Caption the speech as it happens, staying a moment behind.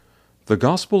The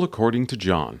Gospel according to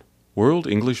John, World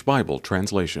English Bible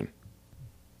Translation.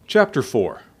 Chapter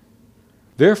 4.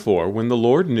 Therefore, when the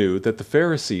Lord knew that the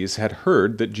Pharisees had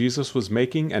heard that Jesus was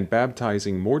making and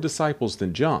baptizing more disciples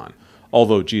than John,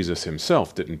 although Jesus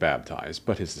himself didn't baptize,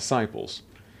 but his disciples,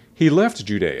 he left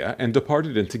Judea and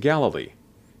departed into Galilee.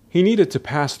 He needed to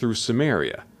pass through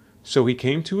Samaria, so he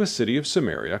came to a city of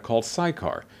Samaria called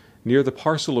Sychar, near the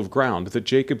parcel of ground that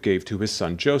Jacob gave to his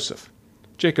son Joseph.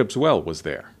 Jacob's well was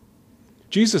there.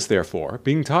 Jesus, therefore,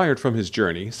 being tired from his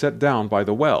journey, sat down by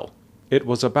the well. It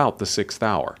was about the 6th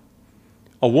hour.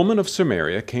 A woman of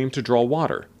Samaria came to draw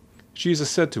water. Jesus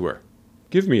said to her,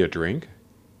 "Give me a drink,"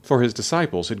 for his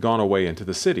disciples had gone away into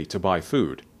the city to buy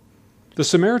food. The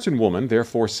Samaritan woman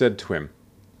therefore said to him,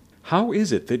 "How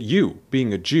is it that you,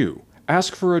 being a Jew,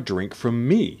 ask for a drink from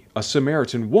me, a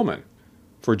Samaritan woman?"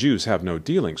 For Jews have no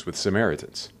dealings with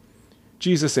Samaritans.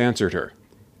 Jesus answered her,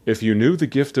 "If you knew the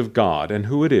gift of God and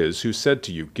who it is who said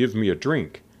to you, 'Give me a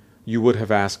drink,' you would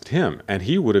have asked him, and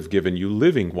he would have given you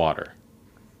living water."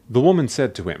 The woman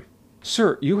said to him,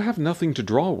 "Sir, you have nothing to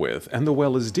draw with, and the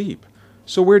well is deep.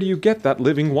 So where do you get that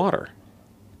living water?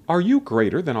 Are you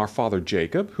greater than our father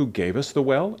Jacob, who gave us the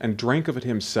well and drank of it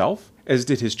himself, as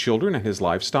did his children and his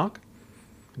livestock?"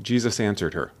 Jesus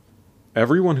answered her,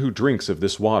 "Everyone who drinks of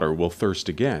this water will thirst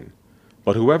again.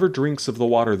 But whoever drinks of the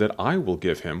water that I will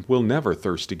give him will never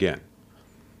thirst again.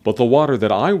 But the water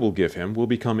that I will give him will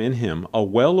become in him a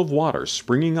well of water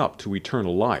springing up to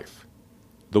eternal life."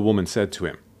 The woman said to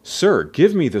him, "Sir,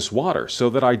 give me this water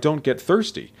so that I don't get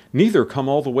thirsty, neither come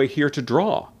all the way here to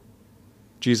draw."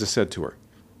 Jesus said to her,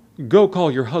 "Go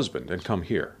call your husband and come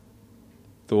here."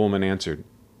 The woman answered,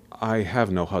 "I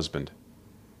have no husband."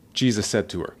 Jesus said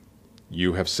to her,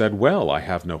 "You have said well, I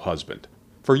have no husband.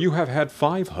 For you have had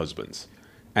 5 husbands,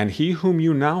 and he whom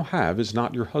you now have is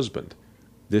not your husband.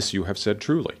 This you have said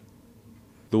truly."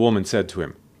 The woman said to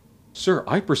him, "Sir,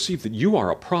 I perceive that you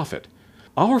are a prophet.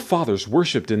 Our fathers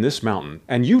worshipped in this mountain,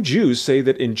 and you Jews say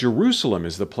that in Jerusalem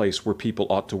is the place where people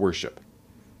ought to worship."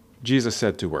 Jesus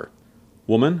said to her,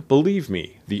 "Woman, believe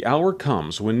me, the hour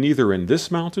comes when neither in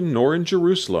this mountain nor in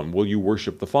Jerusalem will you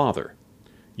worship the Father.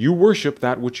 You worship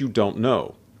that which you don't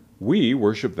know. We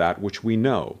worship that which we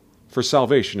know, for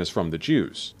salvation is from the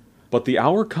Jews. But the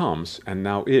hour comes, and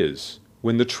now is,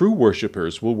 when the true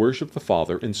worshippers will worship the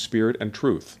Father in spirit and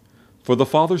truth, for the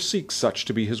Father seeks such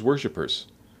to be his worshippers.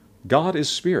 God is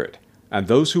spirit, and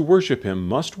those who worship him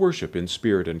must worship in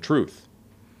spirit and truth."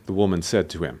 The woman said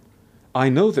to him, "I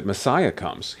know that Messiah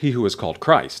comes, he who is called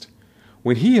Christ.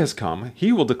 When he has come,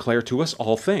 he will declare to us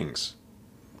all things."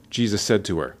 Jesus said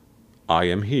to her, "I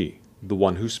am he, the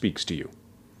one who speaks to you."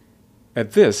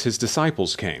 At this his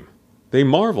disciples came. They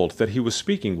marveled that he was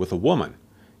speaking with a woman,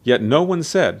 yet no one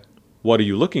said, "What are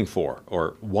you looking for?"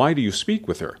 or "Why do you speak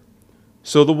with her?"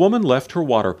 So the woman left her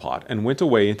water pot and went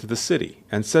away into the city,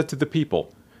 and said to the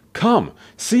people, "Come,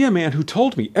 see a man who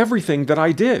told me everything that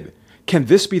I did. Can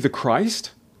this be the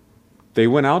Christ?" They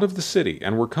went out of the city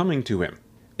and were coming to him.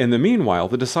 In the meanwhile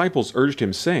the disciples urged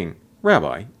him, saying,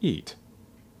 "Rabbi, eat."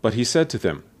 But he said to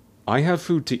them, "I have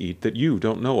food to eat that you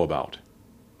don't know about."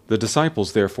 The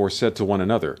disciples therefore said to one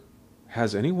another,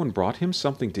 "Has anyone brought him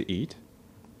something to eat?"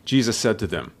 Jesus said to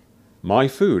them, "My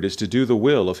food is to do the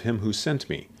will of him who sent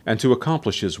me, and to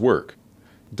accomplish his work.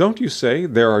 Don't you say,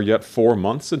 'There are yet 4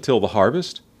 months until the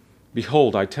harvest'?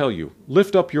 Behold, I tell you,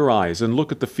 lift up your eyes and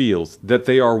look at the fields, that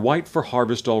they are white for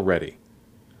harvest already.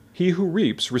 He who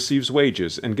reaps receives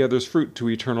wages and gathers fruit to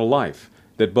eternal life,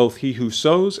 that both he who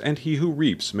sows and he who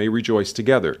reaps may rejoice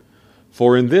together.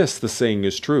 For in this the saying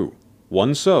is true,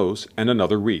 one sows and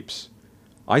another reaps.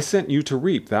 I sent you to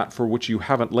reap that for which you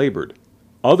haven't labored.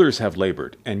 Others have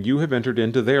labored, and you have entered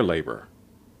into their labor."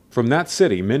 From that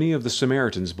city many of the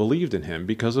Samaritans believed in him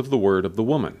because of the word of the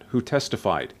woman, who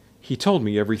testified, "He told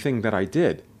me everything that I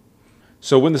did."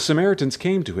 So when the Samaritans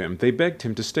came to him, they begged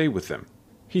him to stay with them.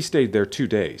 He stayed there 2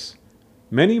 days.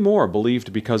 Many more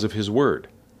believed because of his word.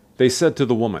 They said to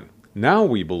the woman, "Now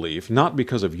we believe, not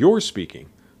because of your speaking,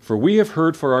 for we have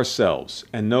heard for ourselves,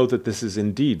 and know that this is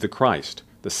indeed the Christ,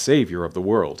 the Savior of the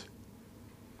world."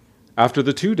 After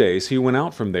the 2 days he went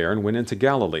out from there and went into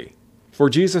Galilee.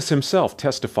 For Jesus himself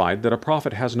testified that a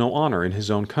prophet has no honor in his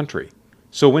own country.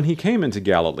 So when he came into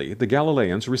Galilee, the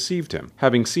Galileans received him,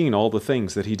 having seen all the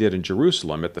things that he did in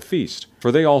Jerusalem at the feast,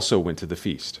 for they also went to the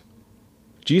feast.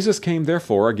 Jesus came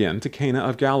therefore again to Cana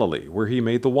of Galilee, where he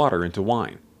made the water into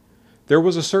wine. There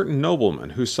was a certain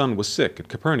nobleman whose son was sick at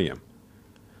Capernaum.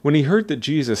 When he heard that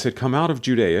Jesus had come out of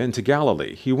Judea into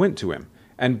Galilee, he went to him,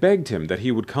 and begged him that he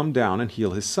would come down and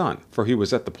heal his son, for he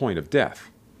was at the point of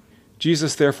death.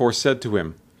 Jesus therefore said to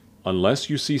him, Unless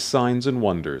you see signs and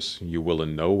wonders, you will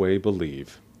in no way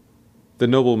believe." The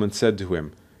nobleman said to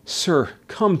him, "Sir,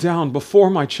 come down before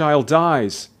my child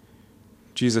dies."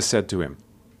 Jesus said to him,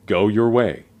 "Go your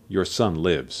way, your son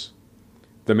lives."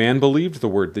 The man believed the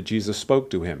word that Jesus spoke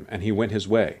to him, and he went his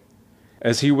way.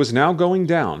 As he was now going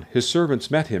down, his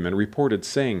servants met him and reported,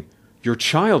 saying, "Your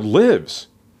child lives."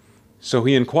 So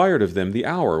he inquired of them the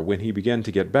hour when he began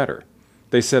to get better.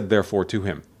 They said therefore to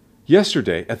him,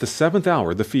 "Yesterday at the 7th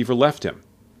hour the fever left him."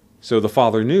 So the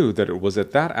father knew that it was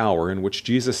at that hour in which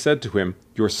Jesus said to him,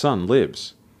 "Your son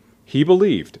lives." He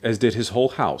believed, as did his whole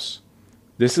house.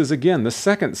 This is again the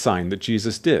second sign that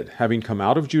Jesus did, having come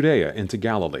out of Judea into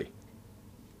Galilee.